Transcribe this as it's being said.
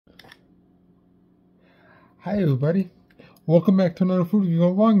Hi everybody, welcome back to another food review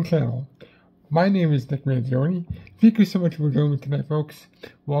on Vlog channel. My name is Nick Mangione. Thank you so much for joining me tonight, folks.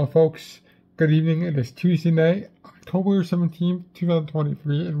 Well, folks, good evening. It is Tuesday night, October 17th,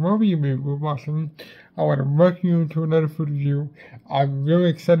 2023, and wherever you may be watching, I want to welcome you to another food review. I'm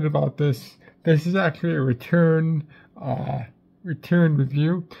really excited about this. This is actually a return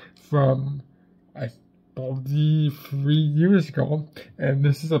review from, I believe, 3 years ago, and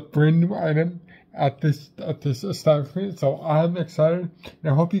this is a brand new item at this establishment, so I'm excited, and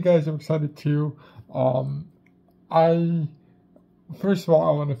I hope you guys are excited too. First of all,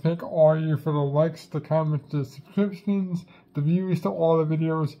 I want to thank all of you for the likes, the comments, the subscriptions, the views to all the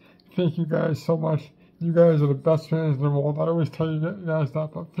videos. Thank you guys so much. You guys are the best fans in the world. I always tell you guys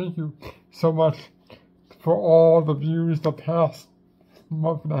that, but thank you so much for all the views the past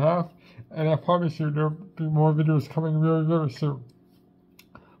month and a half, and I promise you there'll be more videos coming really, really soon.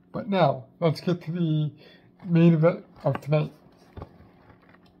 But now, let's get to the main event of tonight.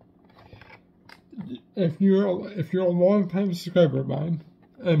 If you're a long-time subscriber of mine,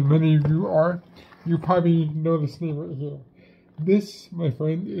 and many of you are, you probably know this name right here. This, my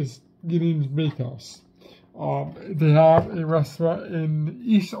friend, is Giddens Bakehouse. They have a restaurant in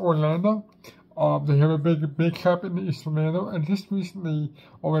East Orlando. They have a big bake shop in East Orlando, and just recently,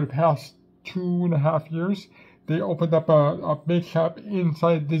 over the past 2.5 years, they opened up a bake shop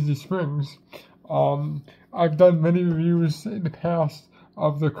inside Disney Springs. I've done many reviews in the past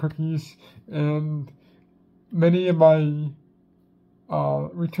of the cookies, and many of my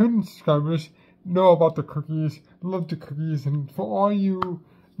returning subscribers know about the cookies, love the cookies, and for all you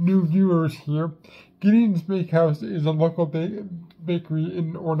new viewers here, Giddens Bakehouse is a local bakery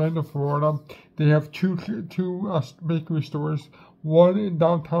in Orlando, Florida. They have two bakery stores, one in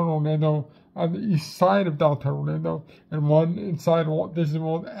downtown Orlando, on the east side of downtown Orlando, and one inside Walt Disney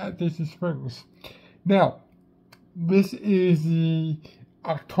World at Disney Springs. Now, this is the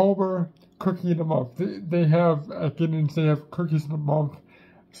October cookie of the month. They have, at Giddens, they have cookies of the month.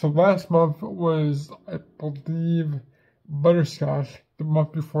 So last month was, I believe, butterscotch. The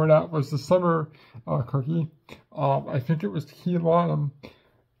month before that was the summer cookie. I think it was key lime.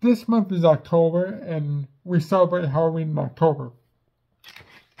 This month is October, and we celebrate Halloween in October.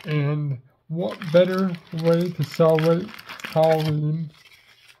 And what better way to celebrate Halloween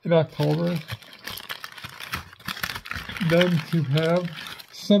in October than to have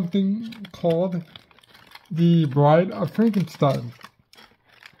something called the Bride of Frankenstein.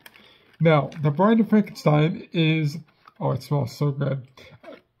 Now, the Bride of Frankenstein is, oh, it smells so good.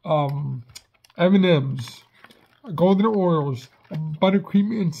 M&M's, golden Oreos,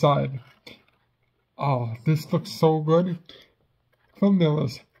 buttercream inside. Oh, this looks so good.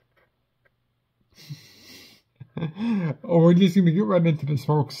 Thumbnails. Oh, we're just going to get right into this,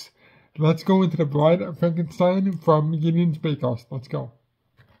 folks. Let's go into the Bride of Frankenstein from Giddens Bakehouse. Let's go.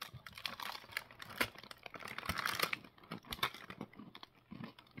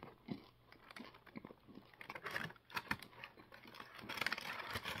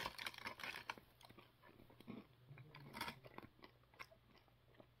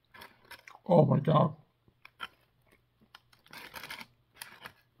 Oh my God.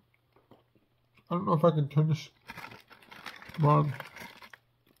 I don't know if I can turn this on.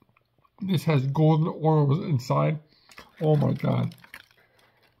 This has golden Oreos inside. Oh my God.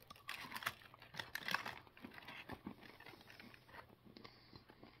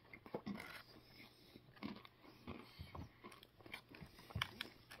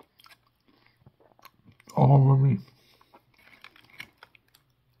 All over me.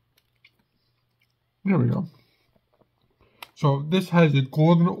 There we go. So this has a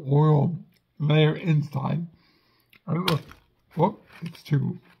golden Oreo layer inside. I don't know if, whoop, it's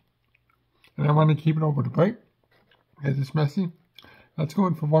too. And I want to keep it over the bite. As it's messy. Let's go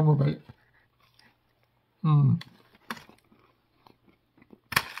in for one more bite.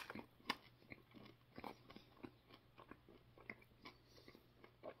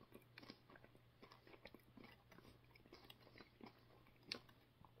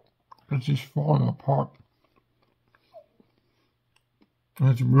 It's just falling apart.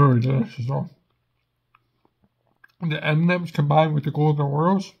 It's really delicious though. The M&M's combined with the golden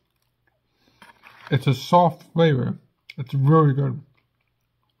Oreos, it's a soft flavor. It's really good.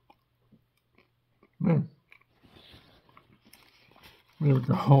 There we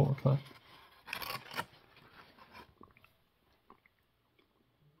go. Okay.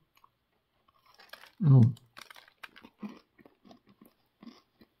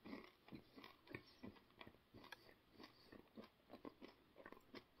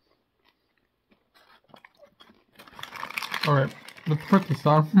 Alright, let's put this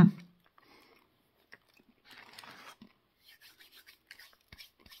on.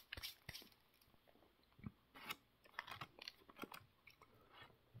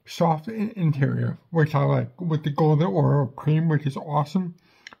 soft interior, which I like, with the golden Oreo cream, which is awesome.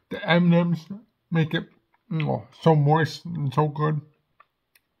 The M&Ms make it so moist and so good.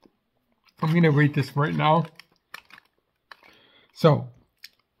 I'm gonna rate this right now. So,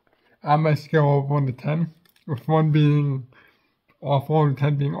 on my scale of 1 to 10, with 1 being awful and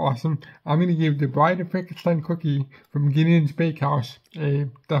 10 being awesome, I'm gonna give the Bride of Frankenstein cookie from Giddens Bakehouse a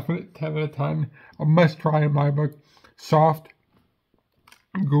definite 10 out of 10. A must try in my book. Soft,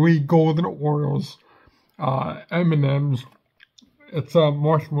 gooey golden Oreos, M&Ms. It's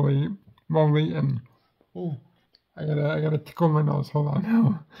marshmallow, and I gotta tickle my nose. Hold on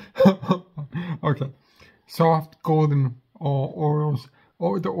now. Okay, soft golden Oreos.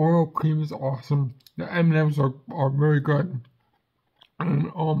 Oh, the Oreo cream is awesome. The M&Ms are very good.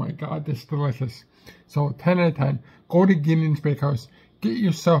 And oh my god, this is delicious. So 10 out of 10. Go to Giddens Bakehouse. Get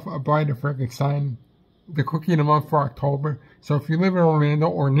yourself a Bride of Frankenstein, the cookie of the month for October. So if you live in Orlando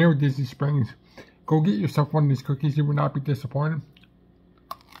or near Disney Springs, go get yourself one of these cookies. You will not be disappointed.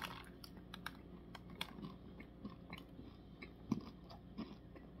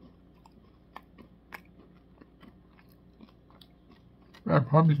 I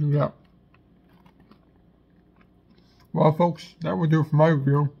promise you that. Well, folks, that will do for my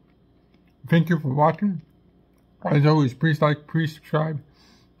review. Thank you for watching. As always, please like, please subscribe,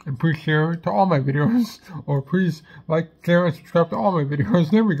 and please share to all my videos. Or please like, share, and subscribe to all my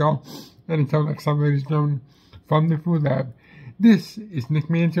videos. There we go. And until next time, ladies and gentlemen, from the Food Lab, this is Nick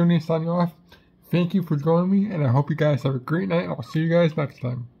Manzoni signing off. Thank you for joining me, and I hope you guys have a great night. I'll see you guys next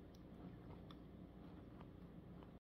time.